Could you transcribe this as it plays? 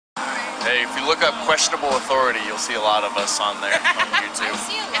Hey, if you look up questionable authority, you'll see a lot of us on there on YouTube. I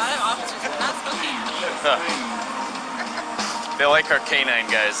see a lot of officers not smoking. They like our canine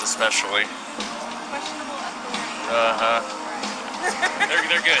guys especially. Questionable authority.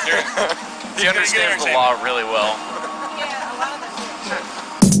 They're good. He understands the law really well. Yeah, a lot of them do.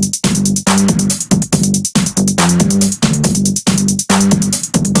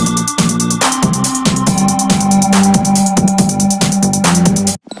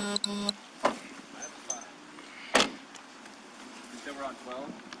 We're on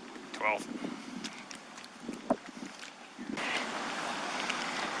 12? 12.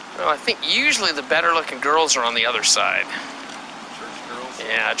 Well, I think usually the better looking girls are on the other side. Church girls?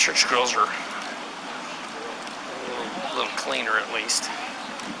 Yeah, church girls are a little cleaner at least.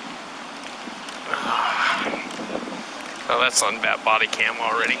 Oh, that's on Bodycam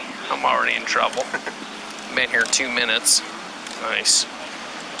already. I'm already in trouble. Been here 2 minutes. Nice.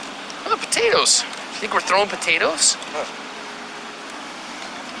 Oh, the potatoes. You think we're throwing potatoes?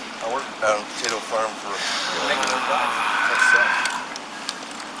 I worked at a potato farm for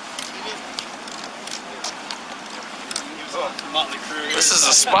Motley Crew. This is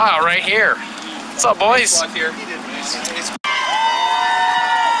a spot right here. What's up, boys? Here.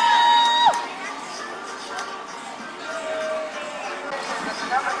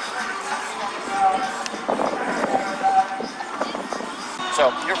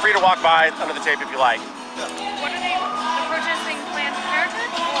 So you're free to walk by under the tape if you like. What are they protesting Planned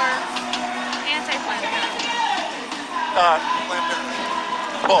Parenthood or anti-Planned Parenthood?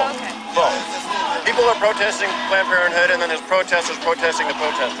 Both. Okay. Both. People are protesting Planned Parenthood, and then there's protesters protesting the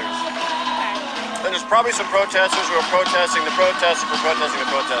protesters. Okay. Then there's probably some protesters who are protesting the protesters for protesting the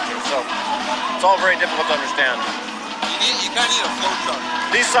protesters. So it's all very difficult to understand. You kind of need a flow chart.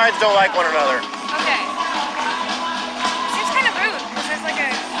 These sides don't like one another. Okay. Seems kind of rude because there's like a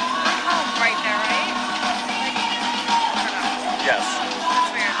home right there, right? Like, I don't know. Yes.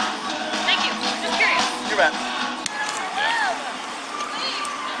 That's weird. Thank you. Just curious. You bet.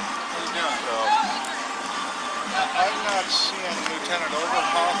 I'm not seeing Lieutenant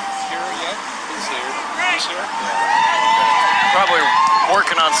Overhoff here yet. He's here. He's here? Probably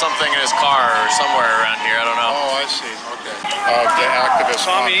working on something in his car or somewhere around here. I don't know. Oh, I see. Okay. The activist.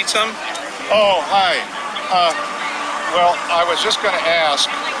 Tom, you need some? Oh, hi. Well, I was just going to ask.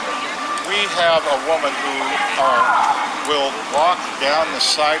 We have a woman who will walk down the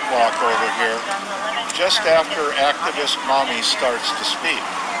sidewalk over here just after activist mommy starts to speak.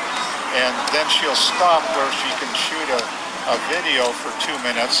 And then she'll stop where she can shoot a video for 2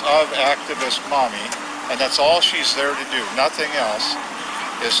 minutes of activist mommy, and that's all she's there to do, nothing else,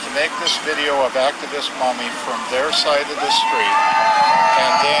 is to make this video of activist mommy from their side of the street,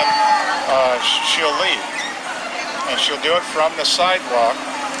 and then she'll leave. And she'll do it from the sidewalk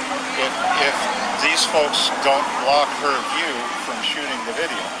if these folks don't block her view from shooting the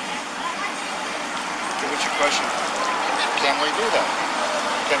video. What's your question? Can we do that?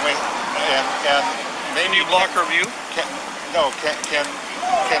 Can we? And maybe Can you block her view? Can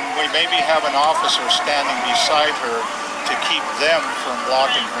we maybe have an officer standing beside her to keep them from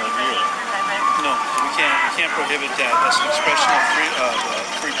blocking her view? No, we can't prohibit that. That's an expression of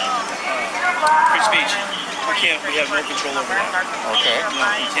free speech. We have no control over that. Okay. No,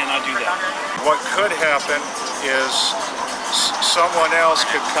 we cannot do that. What could happen is someone else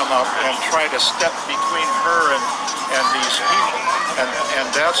could come up and try to step between her and these people, and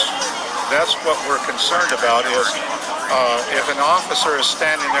that's what we're concerned about. Is if an officer is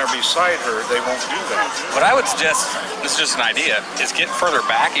standing there beside her, they won't do that. What I would suggest, this is just an idea, is get further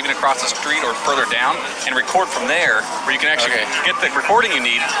back, even across the street or further down, and record from there, where you can actually get the recording you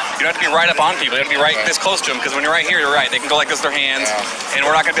need. You don't have to be right up on people. You have to be right this close to them, because when you're right here, you're right. They can go like this with their hands, and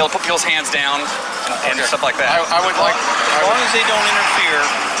we're not going to be able to put people's hands down and stuff like that. I would like, As long as they don't interfere,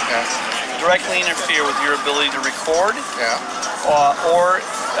 yeah, directly interfere with your ability to record, yeah. or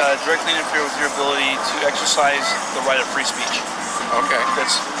directly interfere with your ability to exercise the right of free speech. Okay.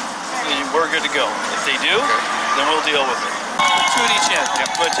 We're good to go. If they do, then we'll deal with it. Two at each end.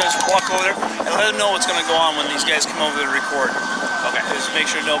 But just walk over there and let them know what's going to go on when these guys come over to record. Okay. Just make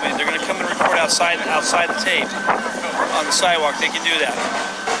sure nobody. They're going to come and record outside the tape on the sidewalk. They can do that.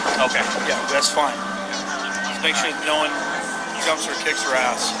 Okay. Yeah, that's fine. Just make sure that no one jumps or kicks her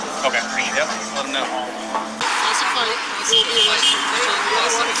ass. Okay. Yep. Let them know. There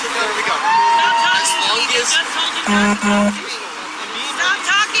we go. Stop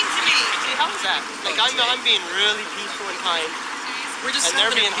talking to me! How is that? Like, I'm being really peaceful and kind. And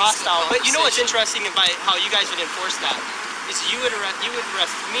they're being hostile. But you know what's interesting about how you guys would enforce that? is you would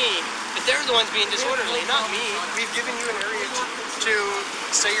arrest me if they're the ones being disorderly, not me. We've given you an area to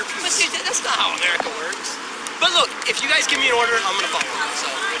say your But piece. see, that's not how America works. But look, if you guys give me an order, I'm gonna follow it. So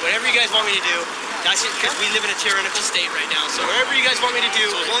whatever you guys want me to do, that's it. Because we live in a tyrannical state right now. So whatever you guys want me to do,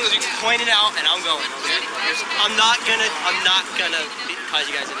 as long as you point it out, and I'm going. Okay? I'm not gonna cause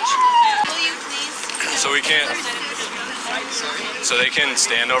you guys an issue. Will you please? So we can't. So they can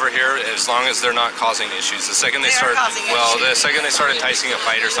stand over here as long as they're not causing issues. The second they start, the second they start enticing a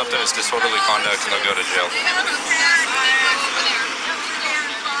fight or something, it's disorderly conduct and they'll go to jail.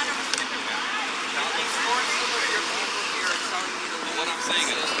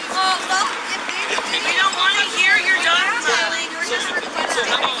 We don't want to hear your dogma. So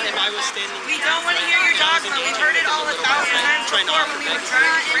how about if I was standing? We don't want to hear your dogma. We've heard it all 1,000 times before when we were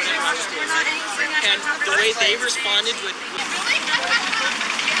trying. And the way they responded with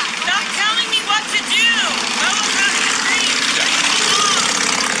Stop telling me what to do. Go across the street.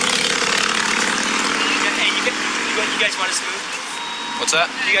 hey, you guys want us to move? What's that?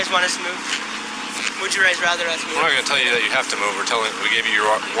 You guys want us to move? Would you guys rather us move? We're not going to tell you that you have to move. We gave you your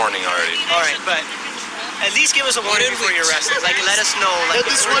warning already. All right, but at least give us a warning before you arrest us. Like, let us know. Like,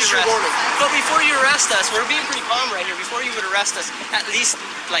 This was your warning. But before you arrest us, we're being pretty calm right here. Before you would arrest us, at least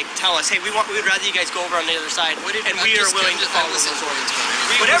like tell us, hey, we would rather you guys go over on the other side, and we are willing to follow those orders.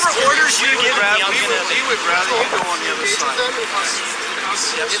 Whatever orders you give me, I'm gonna. We would rather you go on the other side.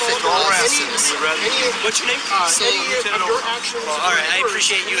 What's your name? All right, I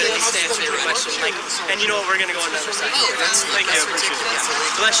appreciate you at least answering the question. Like, and you know what? We're gonna go on the other side. Thank you.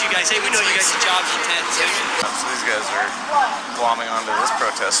 Bless you guys. Hey, we know you guys' job's intense. So these guys are glomming onto this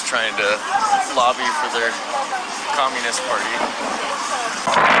protest, trying to lobby for their communist party.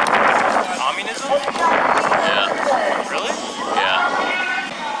 Communism? Yeah. Really? Yeah.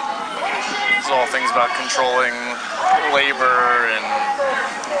 It's all things about controlling labor, and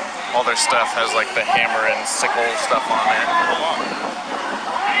all their stuff has like the hammer and sickle stuff on it.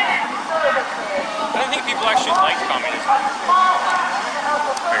 I don't think people actually like communism.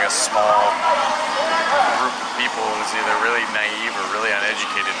 Like a small group of people who's either really naive or really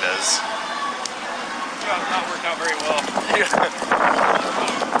uneducated does. Not worked out very well.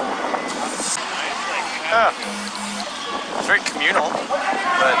 Yeah. It's very communal,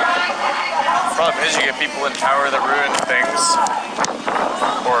 but the problem is you get people in power that ruin things,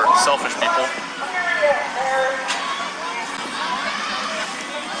 or selfish people.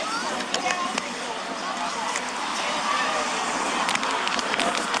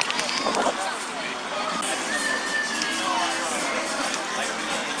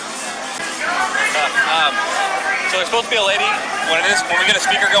 So there's supposed to be a lady, when we get a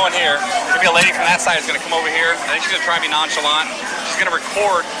speaker going here, there's going to be a lady from that side who's going to come over here. I think she's going to try and be nonchalant. She's going to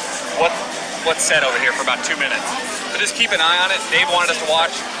record what's said over here for about 2 minutes. So just keep an eye on it. Dave wanted us to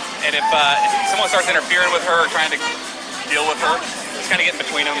watch, and if someone starts interfering with her or trying to deal with her, just kind of get in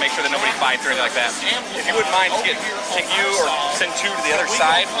between them, make sure that nobody fights or anything like that. If you wouldn't mind, take you or send 2 to the other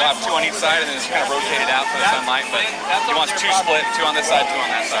side. We'll have 2 on each side, and then just kind of rotate it out for the sunlight. But he wants 2 split, 2 on this side, 2 on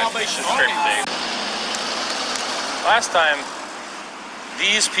that side. Just straight for Dave. Last time,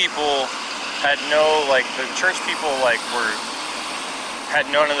 these people had no, like, the church people, like, had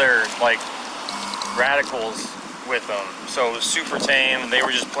none of their, like, radicals with them. So it was super tame. They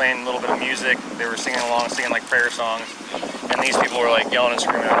were just playing a little bit of music. They were singing along, singing, like, prayer songs. And these people were, like, yelling and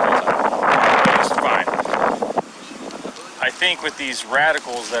screaming at the time. It was fine. I think with these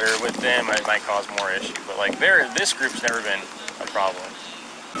radicals that are with them, it might cause more issue. But, like, this group's never been a problem.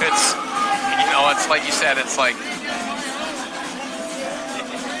 It's, you know, it's like you said, it's like,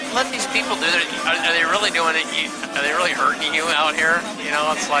 let these people do it. Are they really doing it? Are they really hurting you out here? You know,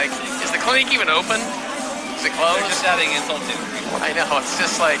 it's like, is the clinic even open? Is it closed? They're just adding insult to injury. I know, it's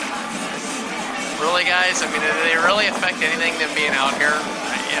just like, really, guys? I mean, do they really affect anything, them being out here?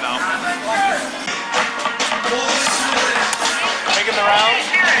 You know. Making the rounds?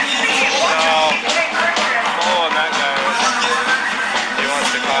 No. Oh, and that guy. He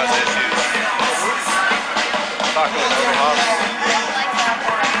wants to cause issues. Talking with the officer.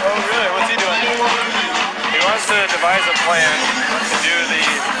 Oh, really? What's he doing? He wants to devise a plan to do the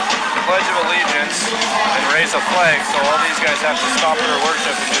Pledge of Allegiance and raise a flag, so all these guys have to stop their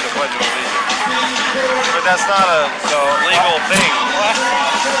worship and do the Pledge of Allegiance. But that's not a legal thing.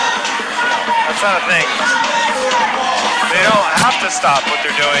 That's not a thing. They don't have to stop what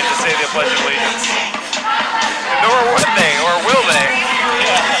they're doing to say the Pledge of Allegiance. Nor would they, or will they.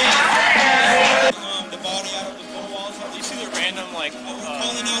 The body out of the four walls. Do you see the random, like,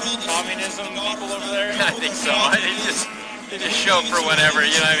 communism people over there? I think so. They just show up for whatever,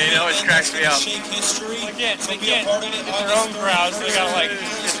 you know what I mean? It always cracks me up. They can't get their own crowd, so they gotta like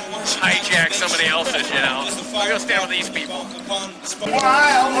hijack somebody else's, you know? We go stand with these people. Thanks for being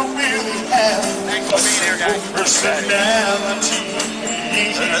here, guys. Are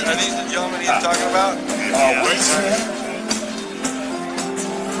these the gentlemen he's talking about?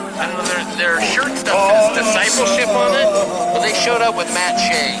 I don't know, their shirt stuff says discipleship on it, but they showed up with Matt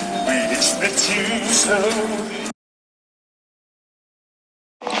Shea.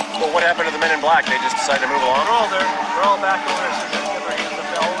 Well, what happened to the men in black? They just decided to move along? They're all there. They're all back over there. So just get their hands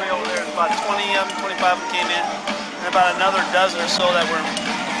up all the way over there. About 20 of them, 25 of them came in. And about another dozen or so that were in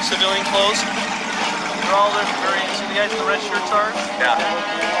civilian clothes. They're all there. See the guys with the red shirts are? Yeah.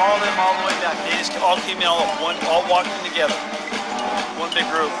 All of them all the way back. They just all came in all walked in together. One big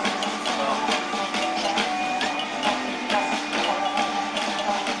group.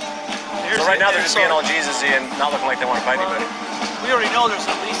 So right now they're just being all Jesus-y and not looking like they want to fight anybody. We already know there's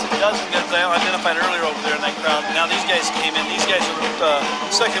at least a dozen guys I identified earlier over there in that crowd. Now these guys came in. These guys are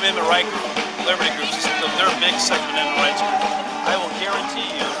Second Amendment right group, Liberty groups. They're a big Second Amendment rights group. I will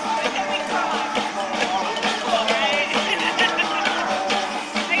guarantee you.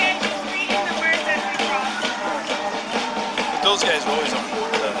 But those guys are always on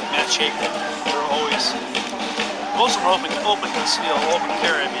Matt Shea. They're always. Most of them are open conceal, open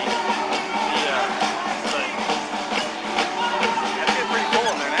carry. I mean.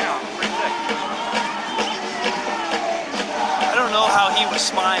 He was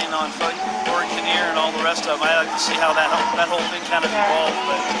spying on Coeur and all the rest of them. I like to see how that whole thing kind of evolved,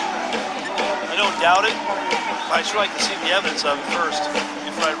 but I don't doubt it. I sure like to see the evidence of it first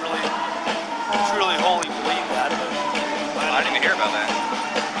before I really, truly, wholly believe that. But I didn't even hear about that.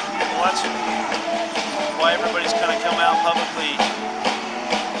 Well, that's why everybody's kind of come out publicly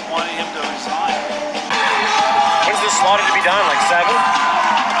wanting him to resign. When's this slotted to be done? Like 7?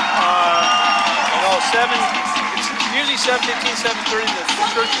 No, 7. Usually 7:15, 7:30, the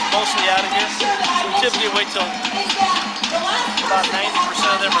church is mostly out of here. So we typically wait till about 90%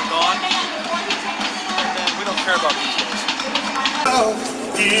 of them are gone. And then we don't care about these guys.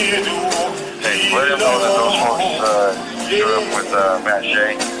 Hey, let him know that those folks showed up with Matt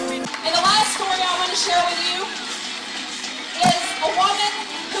Shea. And the last story I want to share with you is a woman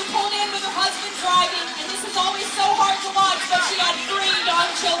who pulled in with her husband driving, and this is always so hard to watch, but she had 3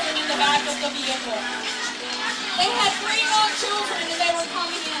 young children in the back of the vehicle. They had 3 young children and they were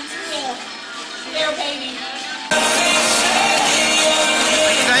coming in to kill their baby.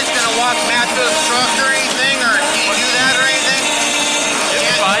 Are you guys going to walk Matt to his truck or anything, or can you do that or anything?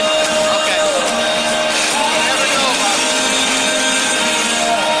 It's fine. Okay. Never know about it.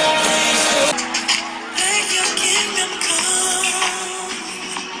 Let your kingdom come,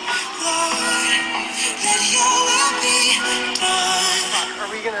 Lord. Let your will be done. Are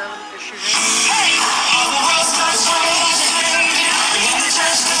we going to issue this? Hey! All the world starts raging. When the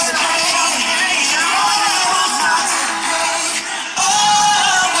church starts praying. All the world starts praying.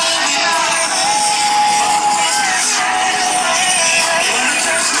 Oh, when we are when the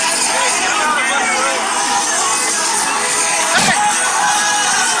church starts praying.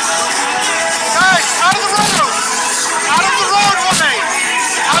 Guys, out of the road! Out of the roadway!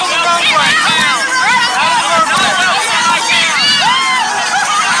 Out of the roadway! Out of the roadway!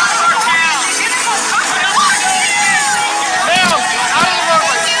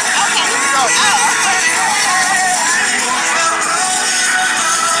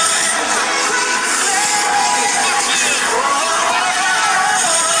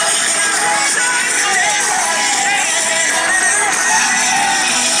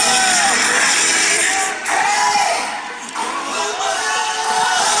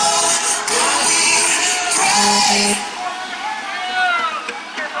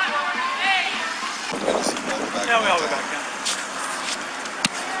 Yeah, we all go back down.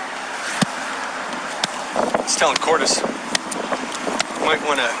 I was telling Cordis, we might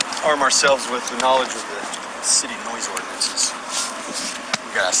want to arm ourselves with the knowledge of the city noise ordinances.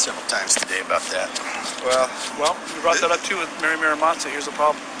 We got asked several times today about that. Well, you brought that up too with Mary Miramonte. Here's the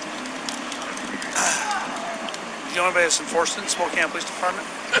problem. You know anybody that's enforced it in Spokane Police Department?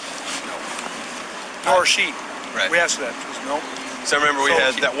 No. Nor she. Right. We asked her that. She goes, no. So I remember we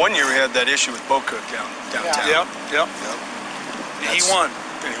had that one year we had that issue with Bo Cook downtown. Yep. And he won.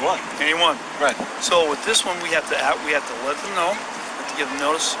 And he won. And he won. Right. So with this one, we have to let them know. We have to give them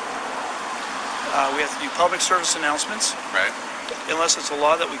notice. We have to do public service announcements. Right. Unless it's a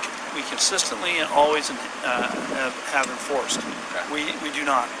law that we consistently and always have enforced. Okay. We do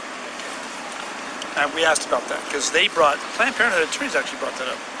not. And we asked about that because Planned Parenthood attorneys actually brought that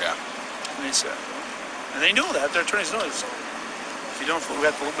up. Yeah. And they said, and they know that, their attorneys know it. you don't, we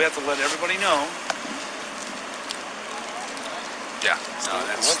have to let everybody know. Yeah.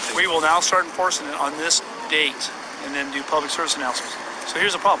 We will now start enforcing it on this date and then do public service announcements. So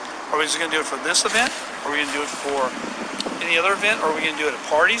here's the problem. Are we just going to do it for this event? Or are we going to do it for any other event? Or are we going to do it at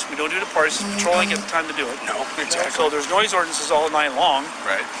parties? We don't do it at parties. Patrolling gets the time to do it. No, exactly. So there's noise ordinances all night long.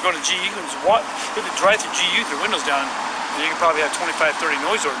 Right. Go to GU, you can just walk, you can drive through GU, with your windows down, and you can probably have 25, 30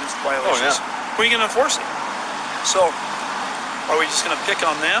 noise ordinance violations. Who are you going to enforce it? So are we just going to pick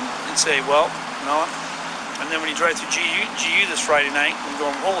on them and say, well, no? And then when you drive through GU this Friday night, I'm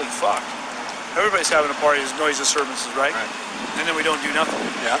going, holy fuck. Everybody's having a party, there's noise disturbances, right? And then we don't do nothing.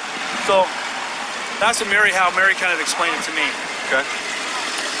 Yeah. So that's how Mary kind of explained it to me. Okay.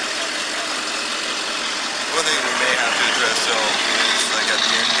 One thing we may have to address, so is like at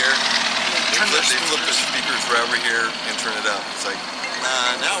the end here, they flip the speakers right over here and turn it up. It's like,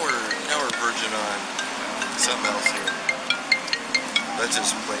 nah, now we're verging on something else here. That's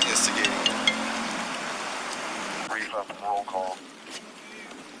just like instigating. Brief up roll call.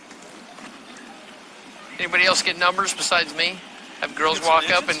 Anybody else get numbers besides me? Have girls walk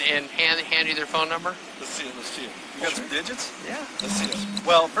up and hand you their phone number? Let's see it. You got some digits? Yeah. Let's see it.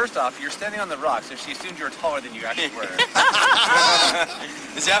 Well, first off, you're standing on the rock, so she assumed you were taller than you actually were.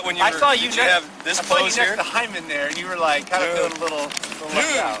 Is that when you I saw you did you have this pose here? next to Hyman there, and you were like kind of feeling a little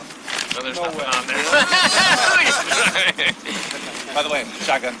left out. No, there's nothing on there. By the way,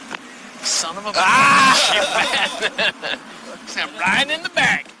 shotgun. Son of a... Ah! I'm riding in the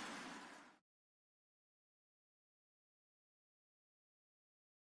back.